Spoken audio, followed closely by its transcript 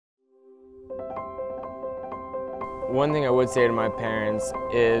One thing I would say to my parents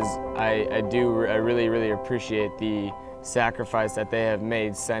is I really appreciate the sacrifice that they have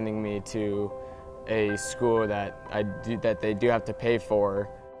made sending me to a school that they do have to pay for.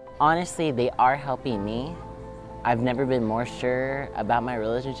 Honestly, they are helping me. I've never been more sure about my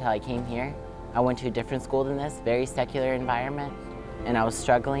religion until I came here. I went to a different school than this, very secular environment, and I was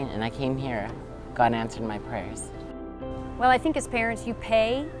struggling, and I came here. God answered my prayers. Well, I think as parents, you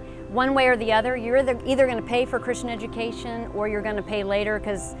pay one way or the other. You're either going to pay for Christian education or you're going to pay later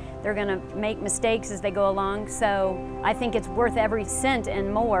because they're going to make mistakes as they go along. So I think it's worth every cent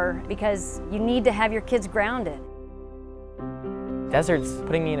and more because you need to have your kids grounded. Desert's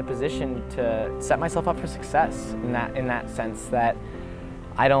putting me in a position to set myself up for success in that sense that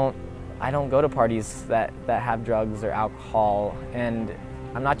I don't go to parties that have drugs or alcohol, and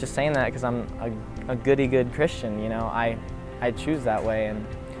I'm not just saying that because I'm a goody-good Christian, you know. I choose that way,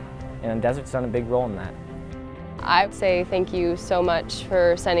 and Desert's done a big role in that. I would say thank you so much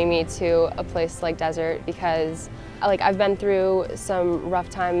for sending me to a place like Desert because I've been through some rough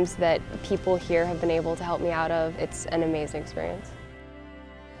times that people here have been able to help me out of. It's an amazing experience.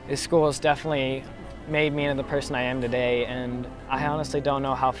 This school has definitely made me into the person I am today, and I honestly don't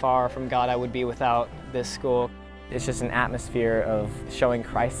know how far from God I would be without this school. It's just an atmosphere of showing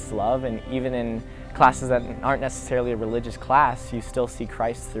Christ's love, and even in classes that aren't necessarily a religious class, you still see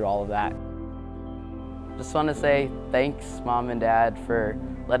Christ through all of that. Just want to say thanks, Mom and Dad, for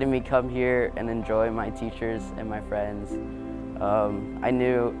letting me come here and enjoy my teachers and my friends. I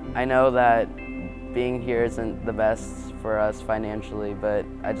know that being here isn't the best for us financially, but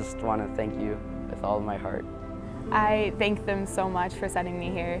I just want to thank you with all of my heart. I thank them so much for sending me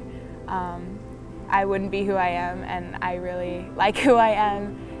here. I wouldn't be who I am, and I really like who I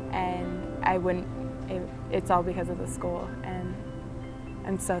am, and I wouldn't, it's all because of the school, and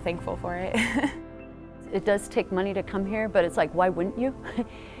I'm so thankful for it. It does take money to come here, but it's like, why wouldn't you?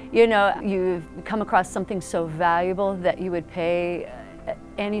 You know, you've come across something so valuable that you would pay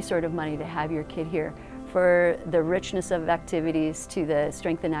any sort of money to have your kid here for the richness of activities to the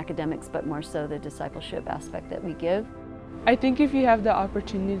strength in academics, but more so the discipleship aspect that we give. I think if you have the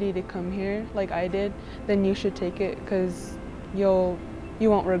opportunity to come here like I did, then you should take it because you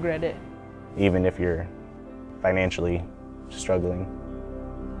won't regret it. Even if you're financially struggling,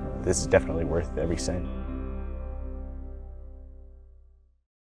 this is definitely worth every cent.